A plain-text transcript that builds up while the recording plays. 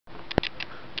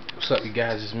What's up, you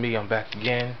guys? It's me. I'm back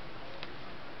again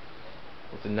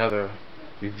with another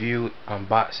review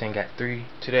unboxing. Got 3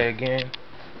 today again.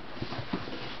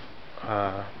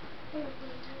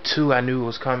 2 I knew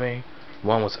was coming.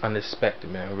 1 was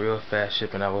unexpected, man. Real fast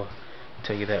shipping. I will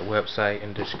tell you that website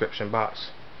in the description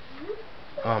box.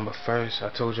 But first, I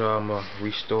told y'all I'm gonna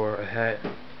restore a hat.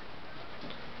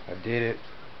 I did it.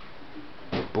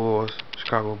 The Bulls,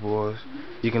 Chicago Bulls.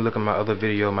 You can look at my other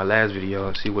video, my last video,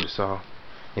 and see what it saw,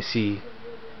 and see, you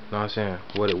know what I'm saying,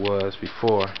 what it was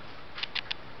before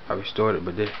I restored it.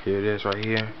 But here it is right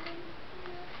here.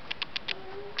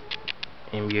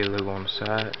 NBA logo on the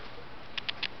side.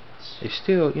 It's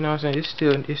still, you know what I'm saying,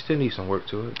 it still needs some work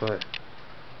to it, but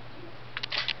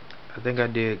I think I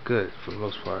did good for the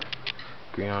most part.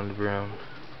 Green on the brim.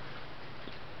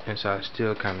 Inside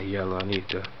still kind of yellow. I need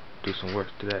to do some work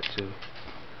to that too.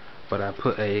 But I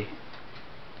put a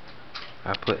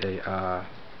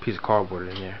piece of cardboard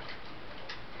in there.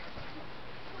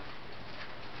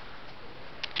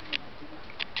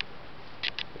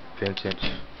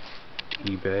 Vintage,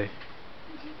 eBay.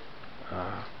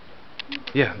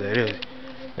 Yeah, there it is.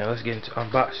 Now let's get into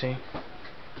unboxing.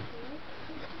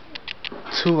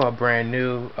 2 are brand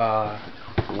new.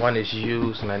 1 is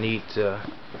used, and I need to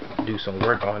do some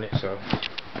work on it. So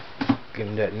give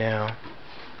me that now.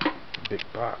 Big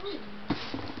box.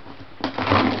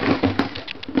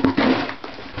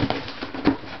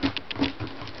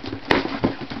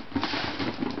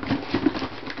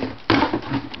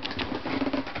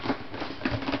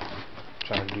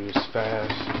 Trying to do this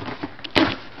fast.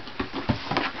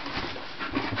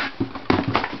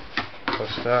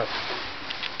 First up,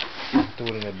 threw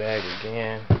it in the bag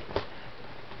again.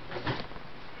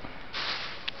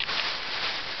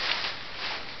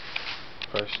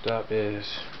 First up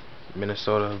is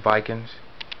Minnesota Vikings.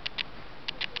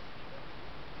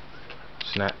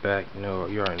 Snapback,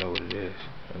 you already know what it is.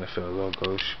 NFL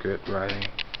logo, script writing,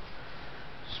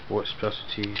 sports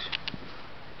specialties.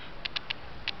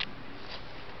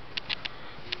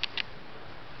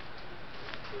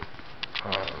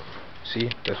 See,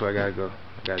 that's where I gotta go.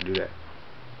 I gotta do that.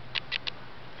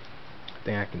 I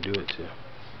think I can do it too.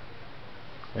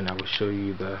 And I will show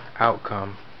you the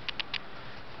outcome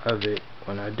of it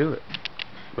when I do it.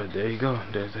 But there you go.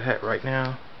 There's the hat right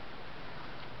now.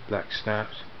 Black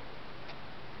snaps.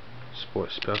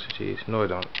 Sports specialties. No, it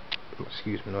don't.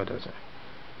 Excuse me. No, it doesn't.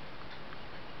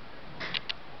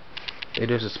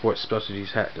 It is a sports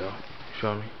specialties hat, though. You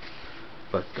feel me?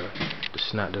 But the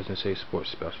snap doesn't say sports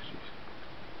specialties.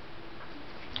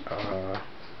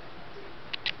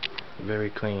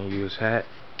 Very clean used hat.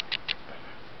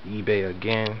 eBay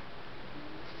again.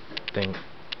 I think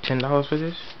 $10 for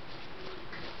this.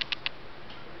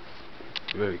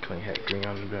 Very clean hat, green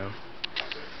on the brim.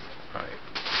 Alright.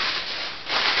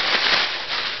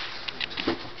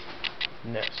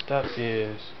 Next up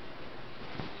is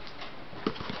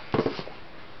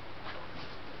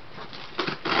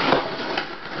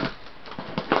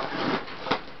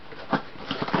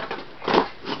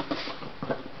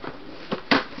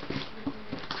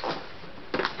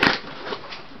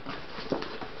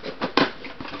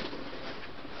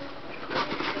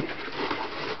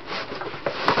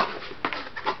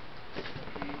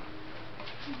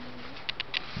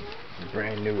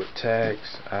brand new with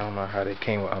tags. I don't know how they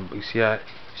came with you see that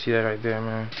right there,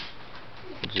 man?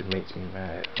 It just makes me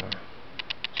mad, man.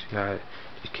 See how it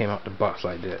just came out the box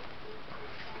like that.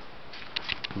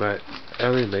 But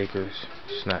LA Lakers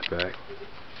snapback.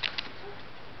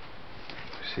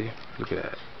 See? Look at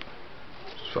that.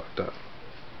 It's fucked up.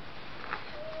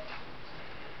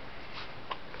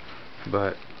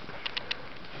 But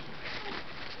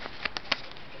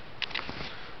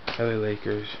LA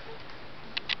Lakers,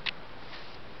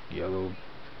 yellow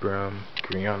brim,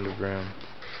 green on the brim,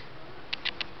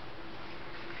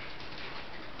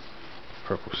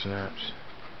 purple snaps.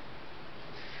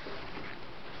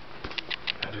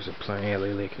 Now there's a plain LA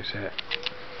Lakers hat.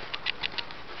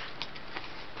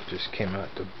 Just came out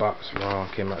the box wrong,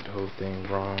 came out the whole thing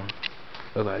wrong.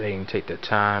 Look like they didn't take the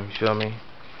time, you feel me?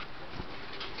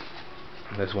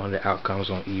 That's one of the outcomes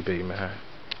on eBay, man.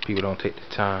 People don't take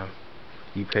the time.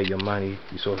 You pay your money,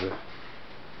 you supposed to.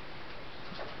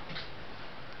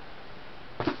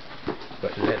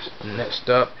 But next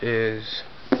up is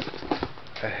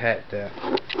a hat that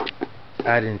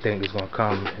I didn't think was gonna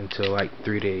come until like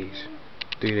 3 days.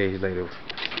 3 days later.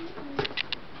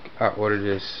 I ordered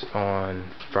this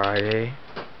on Friday.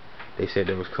 They said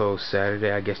it was closed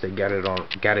Saturday. I guess they got it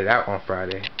out on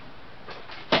Friday.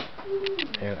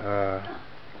 And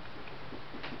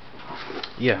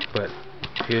yeah, but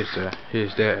here's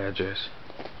their address.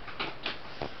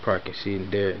 Probably can see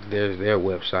there's their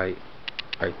website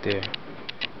right there.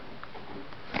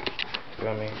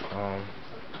 Feel me?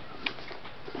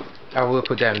 I will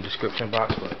put that in the description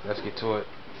box, but let's get to it.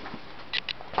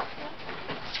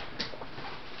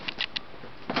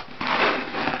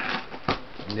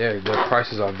 Yeah, the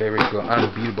prices are very good,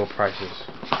 unbeatable prices.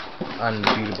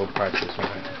 Unbeatable prices,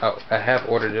 man. I have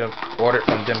ordered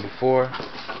from them before.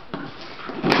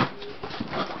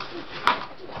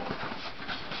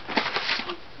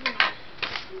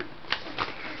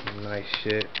 Nice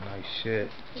shit, nice shit.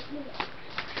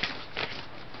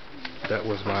 That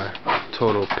was my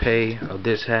total pay of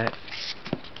this hat.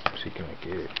 Let's see, can I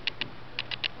get it?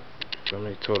 How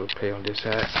many total pay on this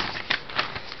hat?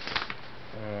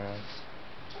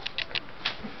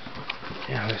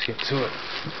 Yeah, let's get to it.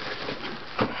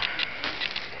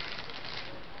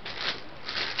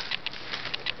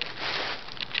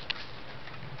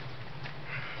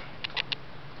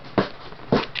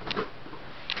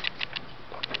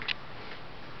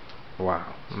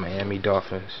 Wow, Miami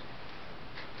Dolphins.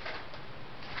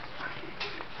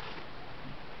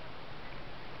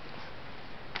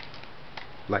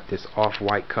 Like this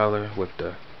off-white color with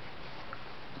the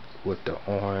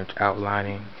orange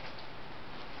outlining.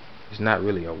 It's not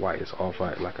really a white, it's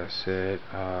off-white, like I said.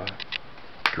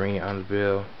 Green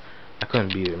underbill. I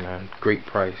couldn't beat it, man. Great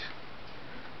price.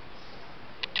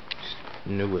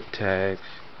 New with tags.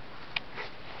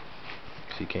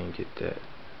 So you can't get that.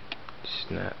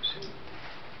 Snaps.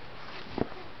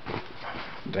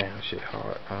 Damn, shit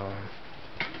hard.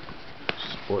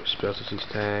 Sports specialties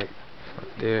tag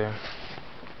right there.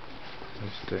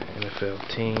 It's the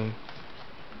NFL team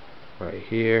right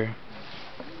here.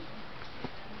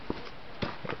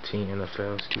 Team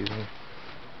NFL, excuse me.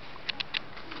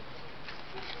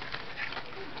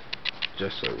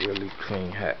 Just a really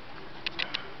clean hat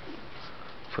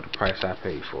for the price I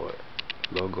paid for it.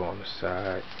 Logo on the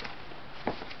side.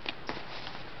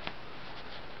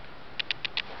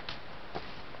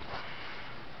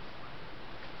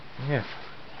 Yeah.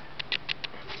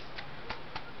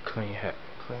 Clean hat.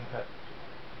 Clean hat.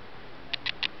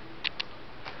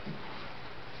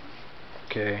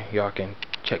 Okay, y'all can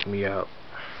check me out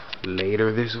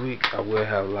later this week. I will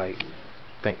have like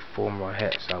I think 4 more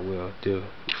hats I will do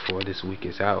before this week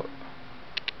is out.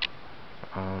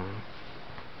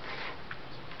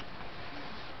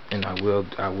 And I will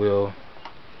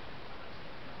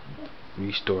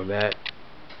restore that.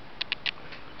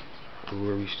 I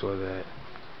will restore that.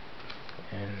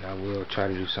 And I will try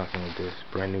to do something with this.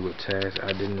 Brand new with tags.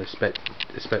 I didn't expect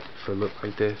it to look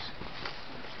like this.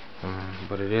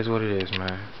 But it is what it is,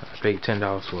 man. I paid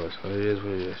 $10 for it, so it is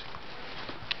what it is.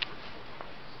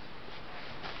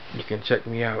 You can check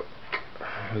me out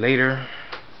later.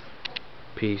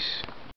 Peace.